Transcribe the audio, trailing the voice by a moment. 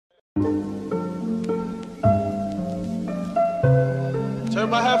Turn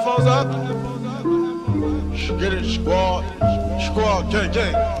my headphones up. Get it, squad. Squad, gang,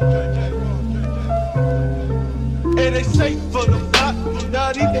 gang. Hey, they say for the block,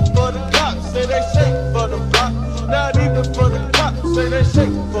 not even for the cops. Say they say for the block, not even for the cops. Say they say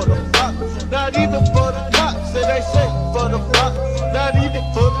for the block, not even for the cops. Say they say for the block, not even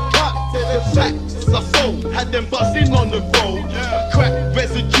for the cops. Say they facts I sold, had them busting on the road. Crack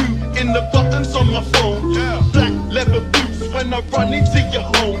residue in the buttons on my phone. Black leather boots when I run into your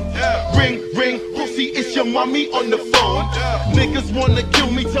home. Ring, ring, pussy, it's your mommy on the phone. Niggas wanna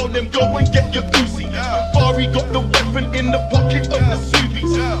kill me, tell them go and get your Uzi. Bari got the weapon in the pocket of the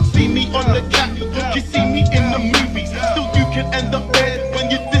Subies. See me on the cat, you see me in the movies. Still you can end up dead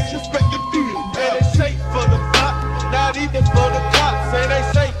when you disrespect the dude. Say they say for the block, not even for the cops. Say they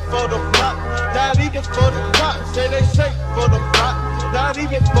say for the block, not even for the cops. Say they say for the block, not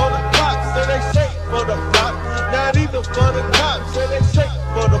even for the cops. Say they say for the block, not even for the cops. Say they say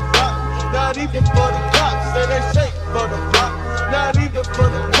for the block, not even for the cops. Say they say for the block, not even for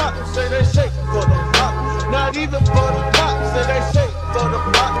the cops. Say they say for the block, not even for the cops. Say they say for the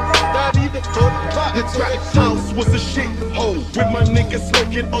block, not even for the cops. The track house was a shithole with my niggas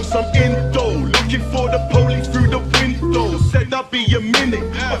smoking on some Indo, looking for the police through the window. Said I'd be a minute,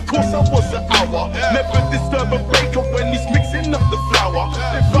 of course I was an hour. Never disturb a baker when he's mixing up the flour.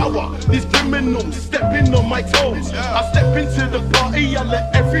 Devour these criminals stepping on my toes. I step into the party, I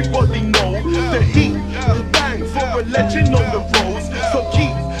let everybody know the heat bang for a legend on the roads. So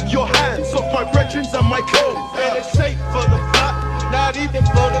keep your hands off my brethren and my clothes. Say they say for the block, not even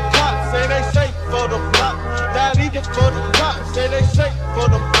for the cops. Say they say for the block, not even for the cops. Say they say for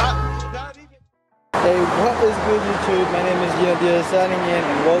the block. Hey, what is good YouTube? My name is Gino Diaz signing in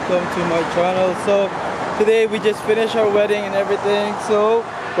and welcome to my channel. So today we just finished our wedding and everything, so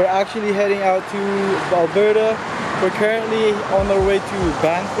we're actually heading out to Alberta. We're currently on our way to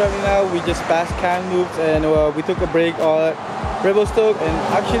Banff right now. We just passed Kamloops and we took a break at Revelstoke, and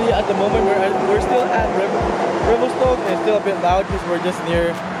actually at the moment we're still at Revelstoke, and it's still a bit loud because we're just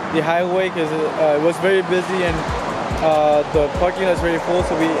near the highway because it was very busy and the parking lot is very full,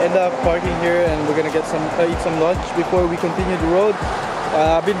 so we end up parking here and we're gonna get eat some lunch before we continue the road.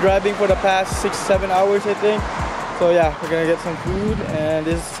 I've been driving for the past 6-7 hours I think, so yeah, we're gonna get some food, and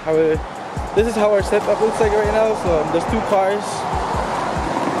this is how our setup looks like right now. So there's 2 cars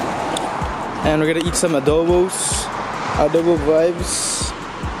and we're gonna eat some adobo vibes.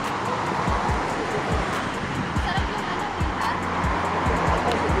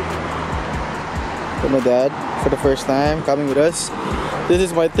 My dad for the first time coming with us. This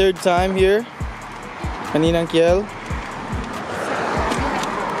is my 3rd time here. Kaninang Kiel.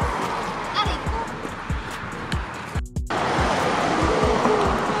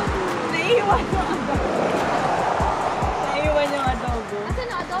 Naiwan yung adobo.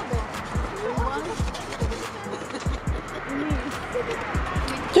 Nasaan yung adobo?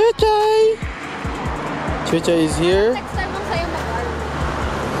 Chuchay! Chuchay is here.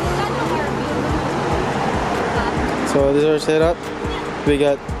 So this is our setup. We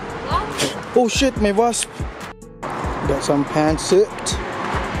got, oh shit, my wasp. Got some pancit,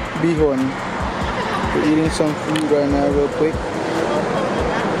 bihon. We're eating some food right now real quick.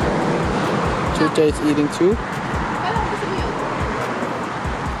 Chucha is eating too.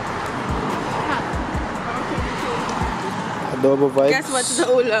 Adobo vibes. Guess what's the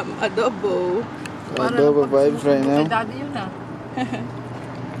ulam? Adobo. Adobo vibes right now.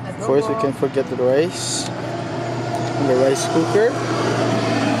 Of course, we can't forget the rice. The rice cooker.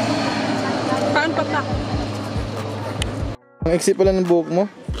 Parang patak. Ang iksi pala ng buhok mo.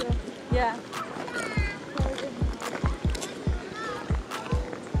 Yeah.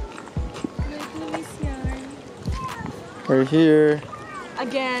 We're here.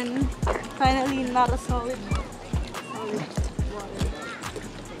 Again. Finally, not a solid water.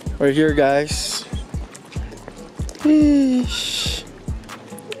 We're here, guys. Eesh.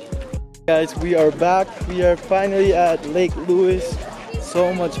 Guys, we are back. We are finally at Lake Louise.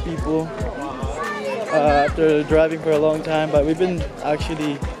 So much people after driving for a long time, but we've been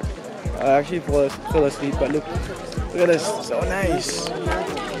actually fell asleep. But look at this, so nice.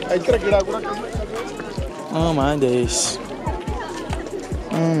 Oh my days.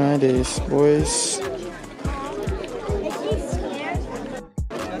 Oh my days, boys.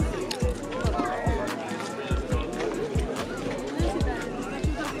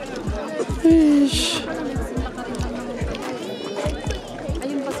 Fish.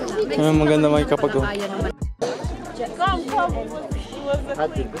 Ay, maganda may kapag go. I just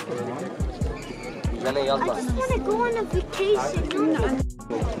want to go on a vacation.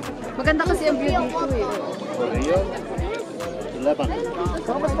 Maganda kasi ang view dito eh.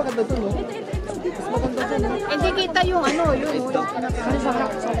 Baka mas maganda dun, no? Mas maganda dun, no? Hindi kita yung ano, yun.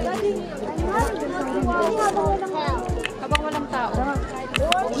 Habang walang tao.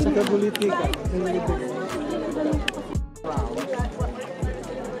 Sa Kabuliti ka.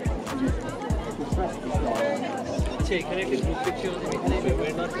 Check, can I get a picture of it?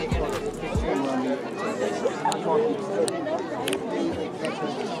 We're not taking a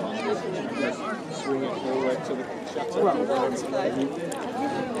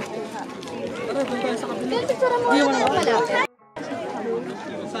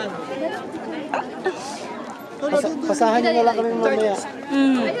Pasahan nyo na lang kami mamaya.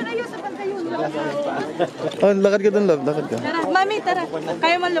 Oh, lakad ka dun, love. Lakad ka. Tara, mami, tara.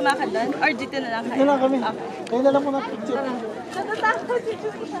 Kaya mo lumakad doon? Or dito na lang kayo? Dito na kami. Kaya na lang muna picture. Natatakot si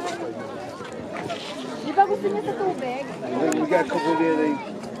Diyos ko tayo. Di ba gusto niya sa tubig? We got a couple there, they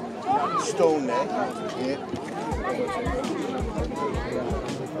stone that. Yeah.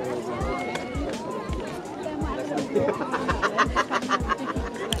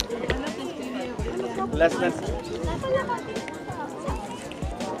 Last.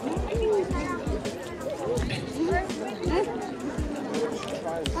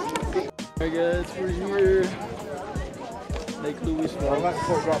 Alright guys, we're here. Lake Louise.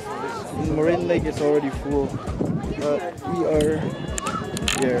 Marine Lake is already full, but we are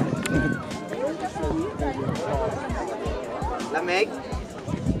here. Lamig?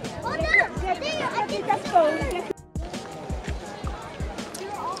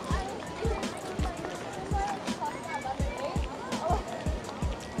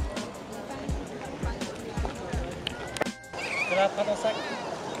 Kenapa tuh sak?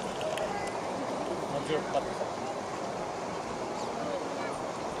 Major patusak.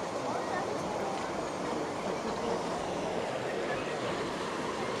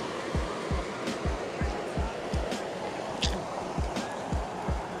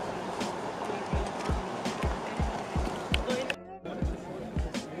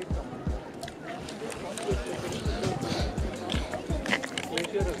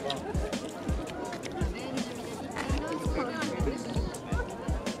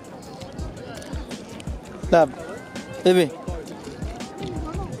 Lab, baby.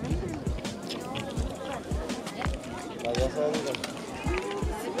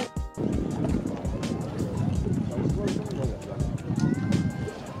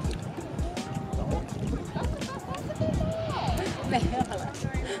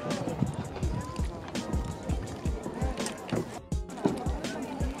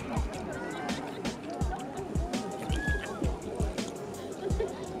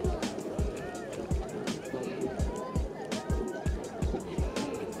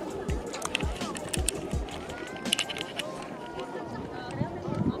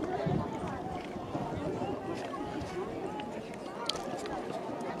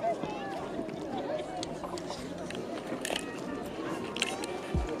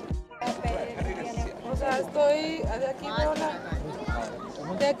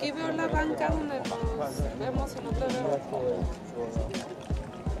 De aquí veo la banca donde nos vemos en otro lado.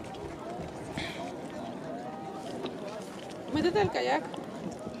 Métete al kayak.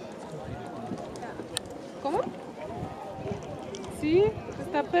 ¿Cómo? Sí,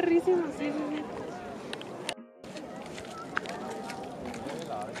 está perrísimo, sí.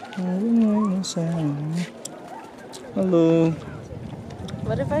 Hello.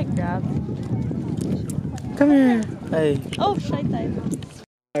 What if I grab? Come here. Hey. Oh, shy time.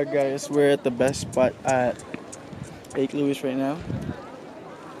 Alright guys, we're at the best spot at Lake Louise right now.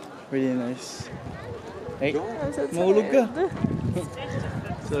 Really nice. Hey, mahulog ka.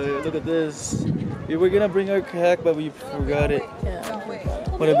 So look at this. We were gonna bring our kayak but we forgot it. Yeah.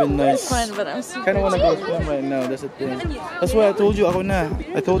 Would have been nice. Fine, but I'm super Kind of want to go swim right now. That's the thing. That's why I told you ako na.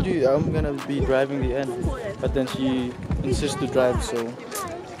 I told you I'm gonna be driving the end, but then she insists to drive, so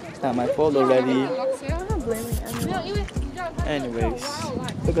it's not my fault already. Anyways,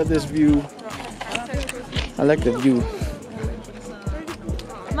 look at this view. I like the view.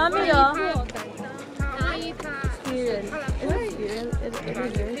 Mommy, oh. Squirrel. Is it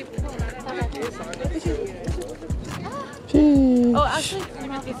squirrel? Oh, actually, it's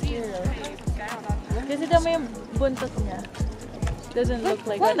not a squirrel. Kasi daw may buntot niya. Doesn't look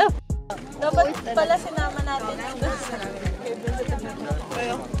like that. Oh! Dapat pala sinama natin.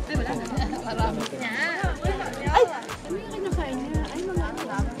 Ay!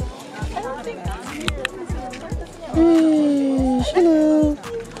 Hello.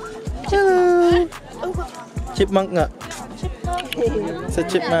 Hello. Chipmunk nga. Sa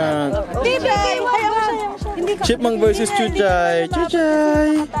chipmunk. Hindi, kaya mo siya. Hindi Chipmunk versus Chuchay.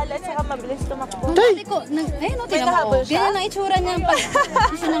 Chuchay! Matala at saka mabilis tumakbo. Sabi ko, ayun o, tinan mo. nahabol siya? Ganyan ang itsura niya pag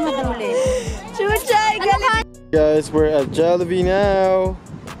gusto nang habulin. Chuchay! Galit! Guys, we're at Jollibee now.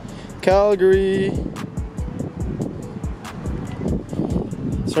 Calgary.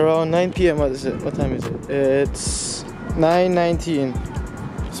 It's around 9 p.m. What is it? What time is it? It's 9:19.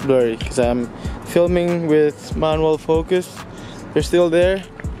 It's blurry because I'm filming with manual focus. They're still there.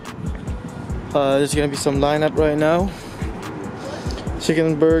 There's gonna be some lineup right now.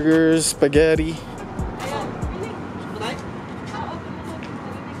 Chicken burgers, spaghetti.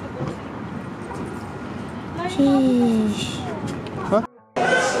 Sheesh. Huh?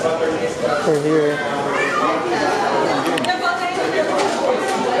 We're here.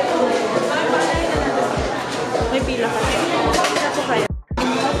 May pila kasi.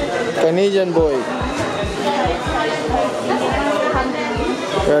 Canadian boy.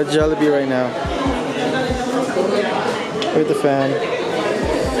 We're at Jollibee right now. With the fan.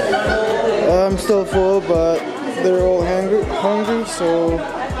 I'm still full, but they're all hungry, so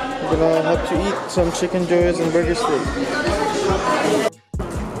I'm gonna have to eat some chicken joys and burger steak.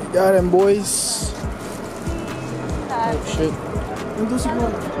 Got him, boys. Oh shit.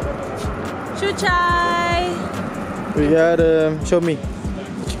 Chuchay! We got show me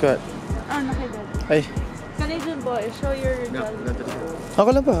what you got. Ah, nakidad. Ay. Canadian boy, show your Jollibee.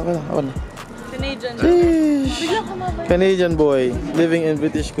 Ako lang ba? Ako lang. Canadian. Sheesh. Bigla kumabay. Canadian boy living in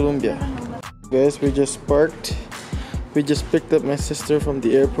British Columbia. Guys, we just parked. We just picked up my sister from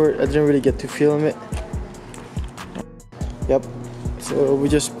the airport. I didn't really get to film it. Yep. So we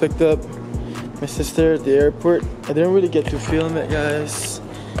just picked up my sister at the airport. I didn't really get to film it, guys,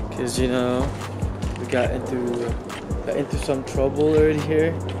 because you know we got into some trouble already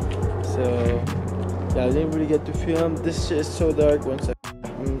here. So yeah, I didn't really get to film. This shit is so dark.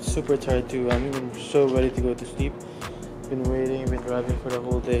 I'm super tired too. I'm even so ready to go to sleep. Been waiting, been driving for the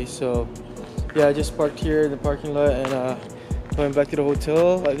whole day. So yeah, I just parked here in the parking lot and going back to the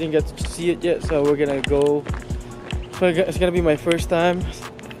hotel. I didn't get to see it yet, so we're gonna go. So it's gonna be my first time.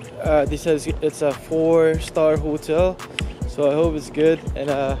 They said it's a 4-star hotel, so I hope it's good.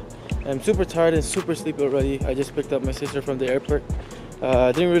 And I'm super tired and super sleepy already. I just picked up my sister from the airport.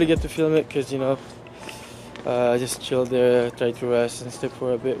 I didn't really get to film it because you know I just chilled there, tried to rest and sleep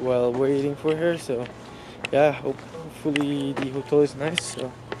for a bit while waiting for her. So yeah, hopefully the hotel is nice. So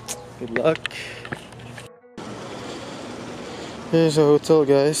good luck. Here's a hotel,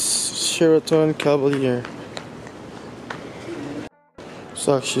 guys. Sheraton Cavalier. It's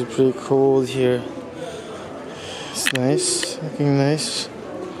actually pretty cold here. It's nice, looking nice.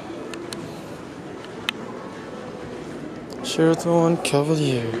 Sheraton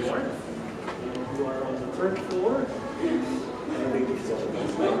Cavalier.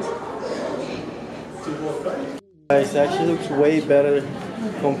 It actually looks way better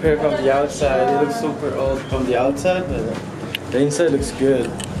compared from the outside. It looks super old from the outside, but the inside looks good.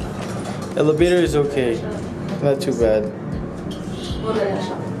 Elevator is okay, not too bad.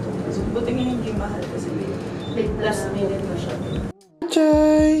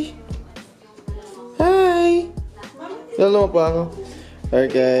 Jay! Hi! Lalo mo pa ako.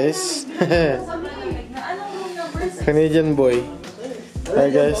 Alright guys. Canadian boy.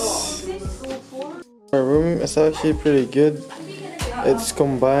 Alright guys. Our room is actually pretty good. It's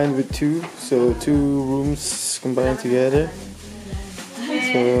combined with 2, so 2 rooms combined together.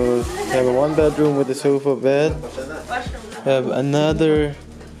 So we have a 1-bedroom with a sofa bed. We have another.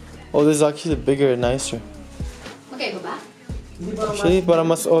 Oh, this is actually bigger and nicer. Okay, baba? Actually, para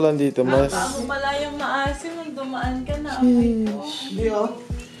mas olan dito, mas. Malayang maasim, dumaan ka na. You know,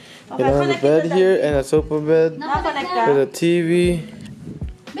 the bed here and a sofa bed with a TV.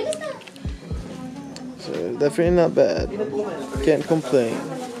 So definitely not bad. Can't complain.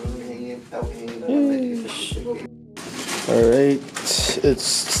 Alright,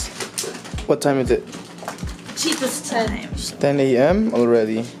 it's what time is it? Cheapest time. It's 10 a.m.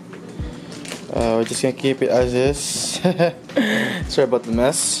 already. We're just gonna keep it as is. Sorry about the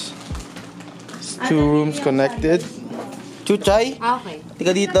mess. It's 2 rooms connected. Chuchay? Okay.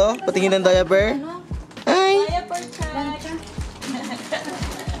 Tika dito, patingin ng diaper. Hi! Diaper check.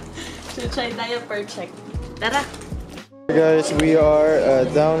 Chuchay diaper check. Tara. Guys, we are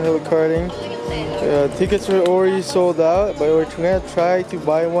downhill karting. Tickets were already sold out, but we're gonna try to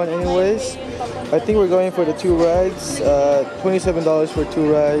buy one anyways. I think we're going for the 2 rides. $27 for 2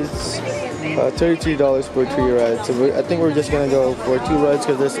 rides, $33 for 3 rides. So I think we're just gonna go for 2 rides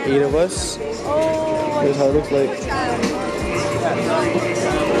because there's 8 of us. Here's how it looks like.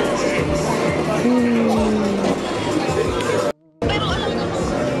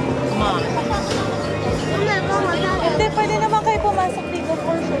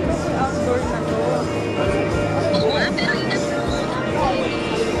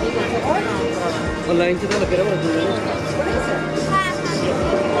 Kakain kita, lagyan naman.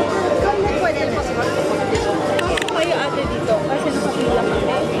 Kayo ate dito kasi nakapila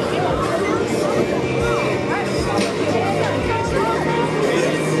kami.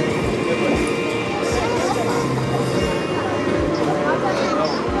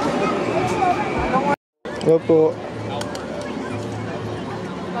 Opo.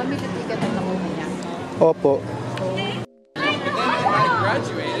 Opo.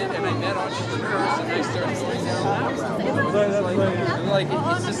 Graduated and I met entrepreneurs and I started going down like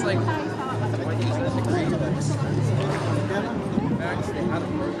it's just like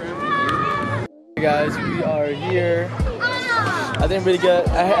Hey guys, we are here. I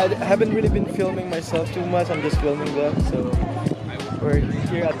haven't really been filming myself too much. I'm just filming them. So we're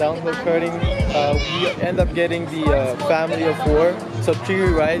here at downhill karting. We end up getting the family of 4. So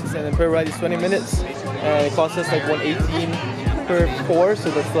 3 rides, and then per ride is 20 minutes. And it costs us like 118 per 4, so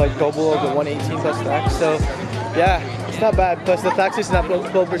that's like double of the 118 plus tax. So yeah, it's not bad. Plus the tax is not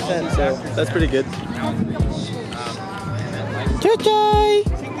 12%, so that's pretty good. Chuchay!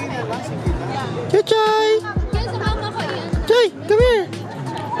 Chuchay! Chay, come here!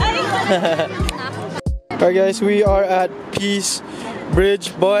 Alright guys, we are at Peace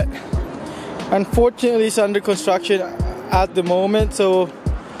Bridge, but unfortunately it's under construction at the moment, so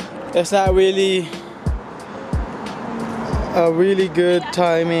it's not really a really good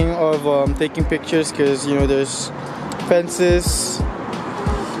timing of taking pictures because, you know, there's fences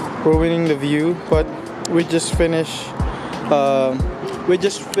ruining the view. But we just finished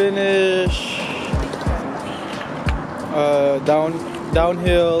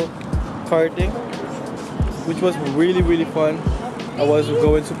downhill karting, which was really fun. I was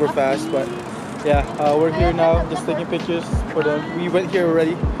going super fast, but yeah, we're here now just taking pictures for them. We went here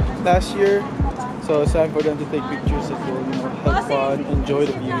already last year, so it's time for them to take pictures as well, you know, have fun, enjoy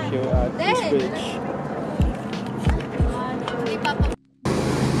the view here at Peace Bridge.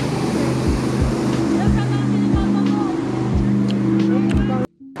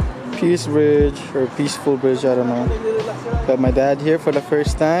 Peace Bridge, or Peaceful Bridge, I don't know. Got my dad here for the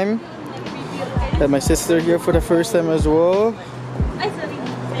first time. Got my sister here for the first time as well.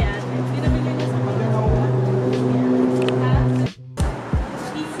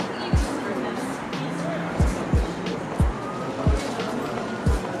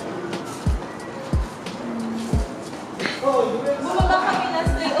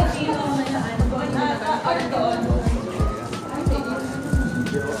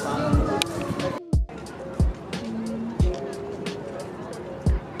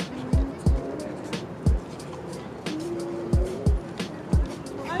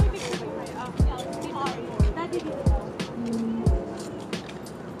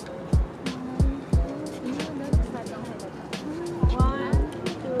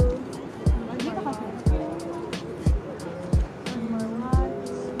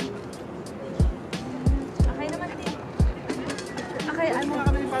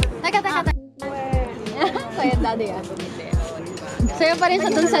 Saya pa rin sa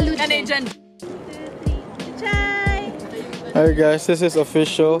dun sa loot. Alright guys, this is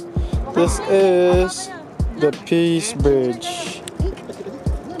official. This is the Peace Bridge.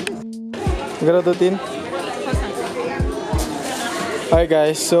 Alright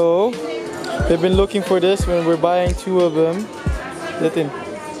guys, so they've been looking for this when we're buying 2 of them.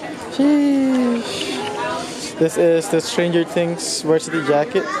 This is the Stranger Things varsity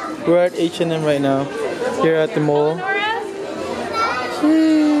jacket. We're at H&M right now, here at the mall.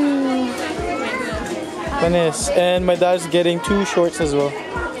 And my dad's getting 2 shorts as well.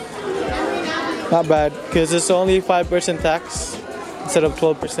 Not bad, because it's only 5% tax instead of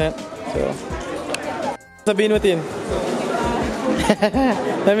 12%. So, sabihin mo, Tin.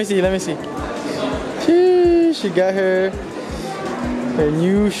 Let me see. She got her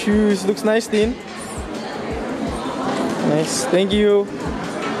new shoes. Looks nice, Tin. Nice, thank you.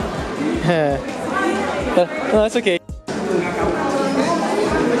 No, that's okay.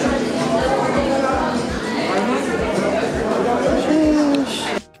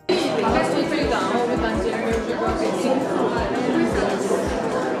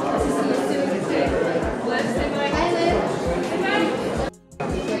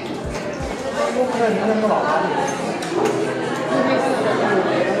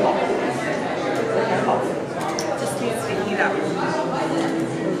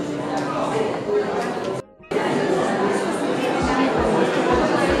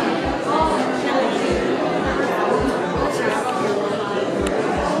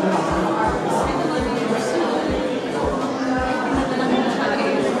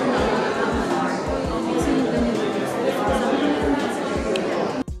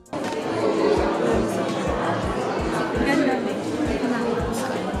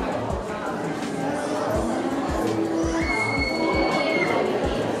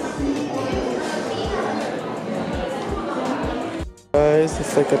 guys.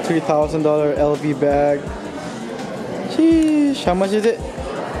 It's like a $3,000 LV bag. Sheesh, how much is it?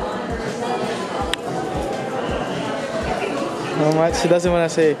 How much? She doesn't want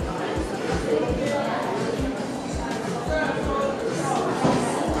to say.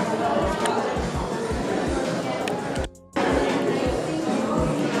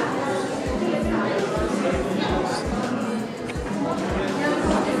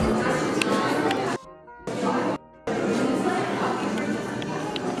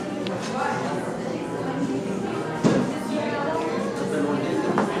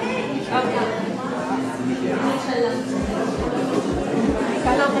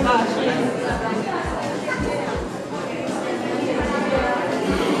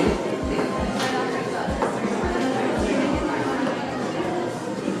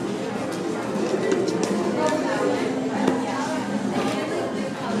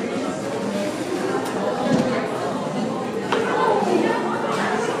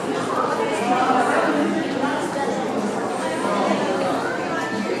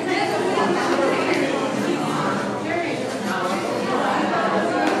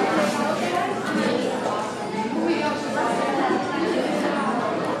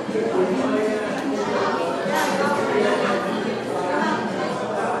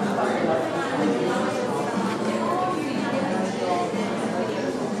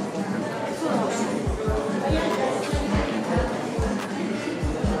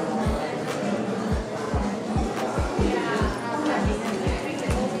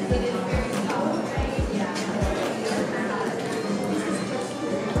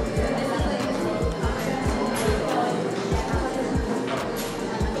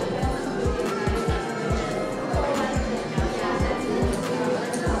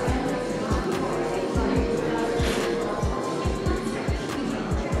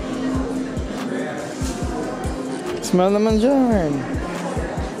 Smell naman dyan.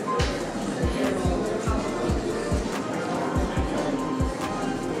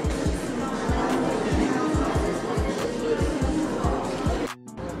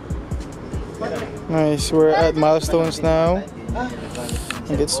 Nice, we're at Milestones now.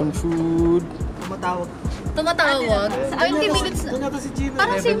 And get some food. Tumatawag? 20 minutes na.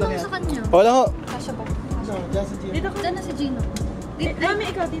 Parang same lang sa kanya. Wala ko. Kasya ba? Dito ko. Diyan na si Gino. Mami,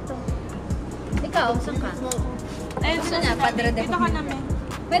 ikaw dito. Ikaw, saan ka? Ayun, Gusto niya, Padre de dito ka namin.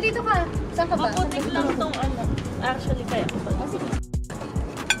 Pwede dito ka. Saan ka ba? Maputik lang tong ano. Actually, kaya ko pa.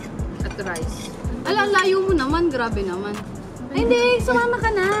 At rice. Ala, layo mo naman. Grabe naman. Ay, hindi. Sumama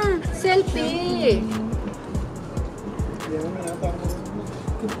ka na. Selfie.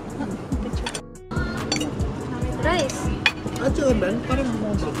 Rice.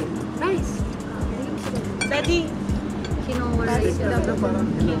 Rice. Daddy. Quinoa rice.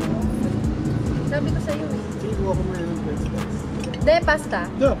 Sabi ko sa'yo eh. De, pasta.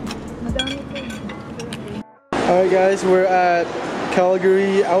 Madami ko. Alright guys, we're at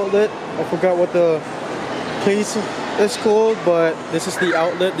Calgary Outlet. I forgot what the place is called, but this is the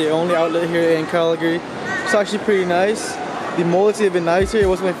outlet, the only outlet here in Calgary. It's actually pretty nice. The mall is even nicer. It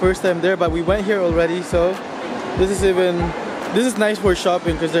was my first time there, but we went here already, so this is nice for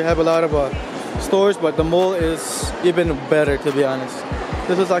shopping because they have a lot of stores, but the mall is even better, to be honest.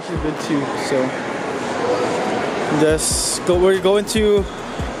 This was actually good too, so we're going to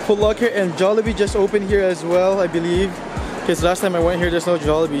Foot Locker, and Jollibee just opened here as well, I believe, because last time I went here there's no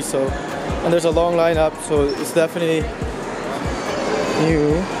Jollibee, so, and there's a long lineup, so it's definitely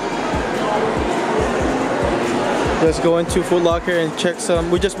new. Just going to Foot Locker and check some.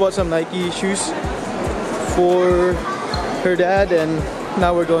 We just bought some Nike shoes for her dad, and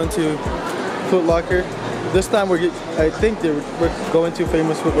now we're going to Foot Locker. This time I think we're going to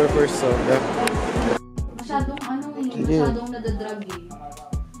Famous Footwear first, so yeah. Masyadong ano eh, masyadong nadadrag eh.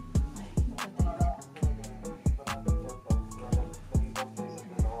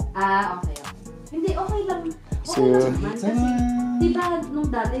 Okay. Hindi, okay lang. Okay lang naman kasi, diba nung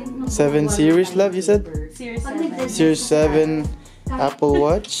dati, 7 series, love, you said? Series Series 7 Apple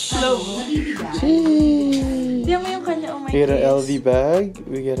Watch. Diyan mo yung kanya, oh my We get an case. LV bag.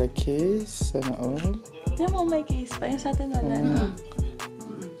 We get a case and all. Diyan mo, oh my case pa. Yung sa atin wala.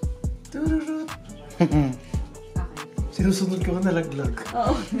 Sinusunod ko ka nalaglag.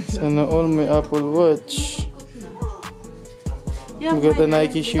 Oo. Sana all my Apple Watch. We got the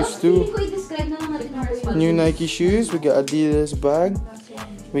Nike shoes too. New Nike shoes. We got Adidas bag.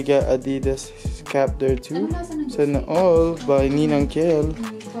 We got Adidas cap there too. Sana all by Ninang Kel.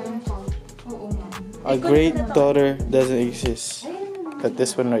 A great daughter doesn't exist, but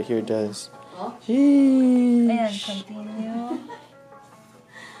this one right here does. Ayan, continue.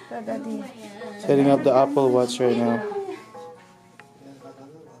 Daddy. Setting up the Apple Watch right now.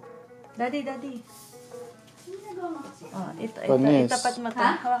 Daddy. Oh, ito, Panis. itapat mo to.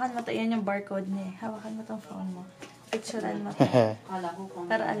 Hawakan mo to. Yan yung barcode niya. Hawakan mo tong phone mo. Picturean mo to.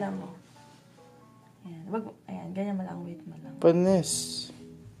 Para alam mo. Ayan. Wag, ayan, ganyan mo lang. Wait mo lang. Panis.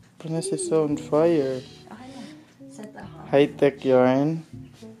 Panis is on fire. Okay na. Set up. High-tech yarn.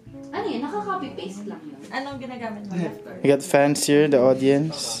 Ano yun? Naka-copy-paste lang yun. Anong ginagamit mo? Left or We got fans here, the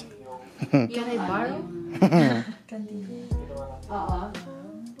audience. Can I borrow? continue? Oo.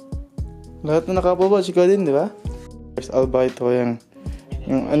 Lahat na nakapabot, si din, di ba? First, I'll buy ito yung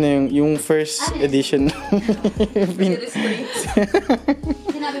first edition.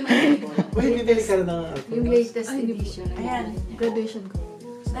 Sinabi mo yung Uy, hindi ka na. yung latest edition. Ayan, graduation ko.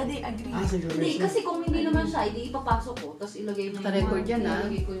 Daddy, agree. Hindi, kasi kung hindi naman siya, hindi ipapasok ko, tapos ilagay mo yung record yan ha.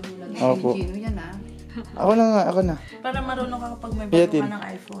 Ilagay ko yung nilagay. Opo. Gino yan ha. Ako na. Para marunong ka kapag may Yeah, bago Tin. ka ng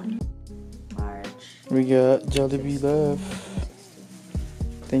iPhone. March. We got Jollibee left.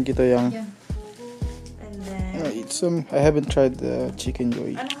 Thank you, Toyang. Yeah. And then, I'll eat some. I haven't tried the chicken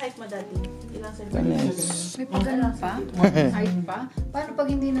joy. anong height mo, Daddy? Ilang Panis. May pag-ganon pa? Height pa? Paano pag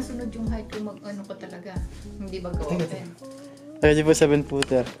hindi nasunod yung height ko mag-ano ka talaga? Hindi ba go-open? Ready for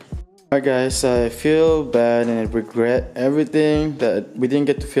 7-footer. Alright guys, I feel bad and I regret everything that we didn't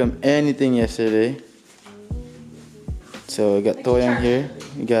get to film anything yesterday. So we got Toyang here,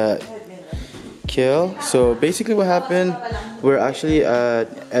 we got Kill. So basically what happened, we're actually at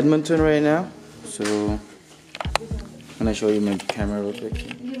Edmonton right now. So I'm gonna show you my camera real quick.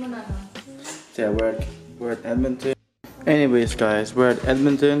 So yeah, we're at Edmonton. Anyways guys, we're at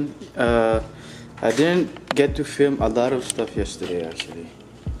Edmonton. I didn't get to film a lot of stuff yesterday actually.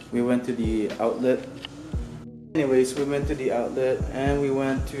 We went to the outlet. Anyways, we went to the outlet and we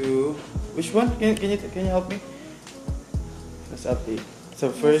went to which one? Can you help me? Let's update.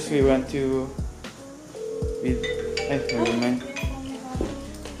 So first we went to never mind.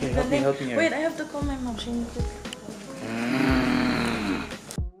 Okay, help me here. Wait, I have to call my mom. She needs to...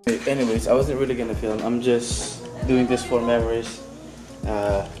 Anyways, I wasn't really gonna film. I'm just doing this for memories.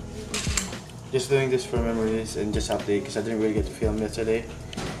 Just doing this for memories and just update because I didn't really get to film yesterday.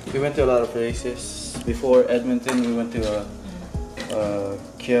 We went to a lot of places. Before Edmonton, we went to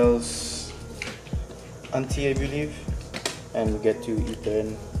Kale's auntie, I believe, and we get to eat there.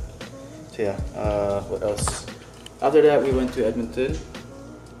 So yeah, what else? After that, we went to Edmonton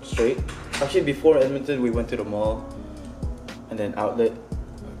straight. Actually, before Edmonton, we went to the mall and then outlet.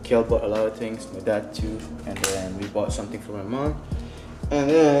 Kale bought a lot of things, my dad too, and then we bought something for my mom, and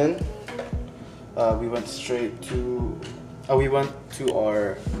then we went straight to. We went to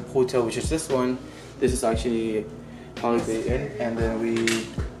our hotel, which is this one. This is actually Holiday Inn, and then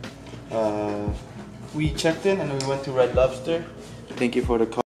we checked in and we went to Red Lobster. Thank you for the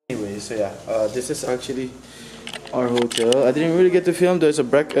call. Anyway, so yeah, this is actually our hotel. I didn't really get to film. There's a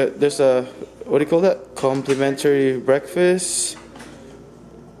what do you call that? Complimentary breakfast.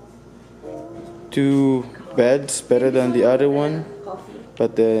 2 beds, better than the other one.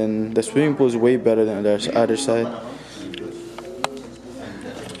 But then the swimming pool is way better than the other side.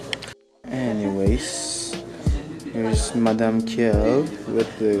 Anyways, here's Madame Kiel with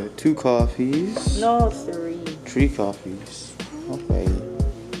the 2 coffees. No, 3. 3 coffees. Okay.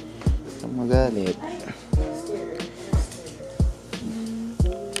 Magalit.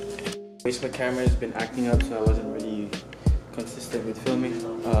 My camera has been acting up, so I wasn't really consistent with filming.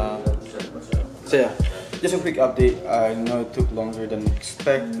 So yeah, just a quick update. I know it took longer than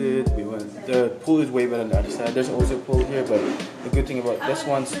expected. The pool is way better than the other side. There's also a pool here, but the good thing about this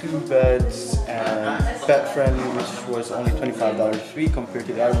one's 2 beds and pet friendly, which was only $25 free compared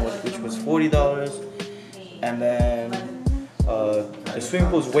to the other one, which was $40. And then the swimming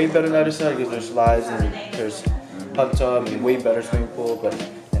pool is way better than the other side because there's slides and there's hot tub and way better swimming pool. But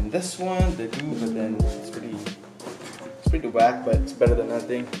in this one, they do, but then it's pretty whack, but it's better than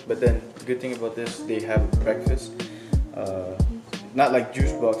nothing. But then the good thing about this, they have breakfast. Not like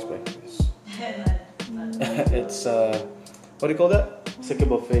juice box breakfast. It's what do you call that? It's like a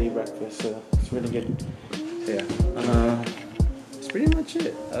buffet breakfast. So it's really good. So yeah, that's pretty much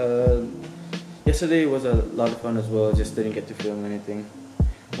it. Yesterday was a lot of fun as well. Just didn't get to film anything.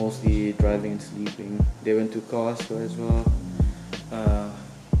 Mostly driving and sleeping. They went to Costco as well.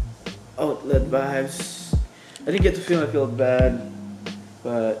 Outlet vibes. I didn't get to film. I feel bad,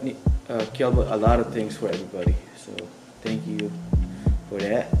 but Kiel bought a lot of things for everybody. So thank you for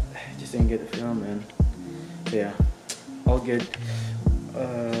that. Just didn't get to film, man. So yeah, all good.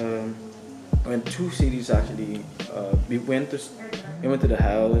 Went 2 cities actually. We went to the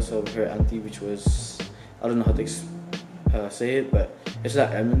house of her auntie, which was, I don't know how to say it, but it's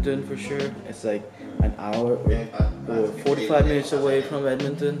not Edmonton for sure. It's like an hour or 45 minutes away from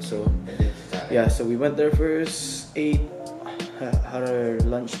Edmonton. So yeah, so we went there first, ate, had our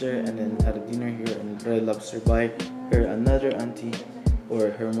lunch there, and then had a dinner here in Red Lobster by another auntie or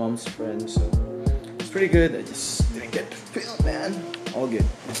her mom's friend. So it's pretty good. I just didn't get to film, man. All good.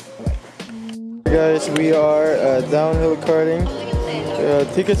 Alright. Guys, we are downhill karting.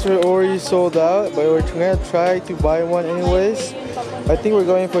 Tickets were already sold out, but we're gonna try to buy one anyways. I think we're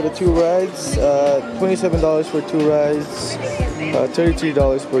going for the 2 rides. $27 for 2 rides,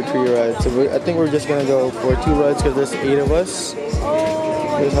 $33 for 3 rides. So I think we're just gonna go for 2 rides because there's 8 of us.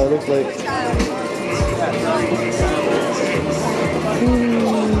 Here's how it looks like.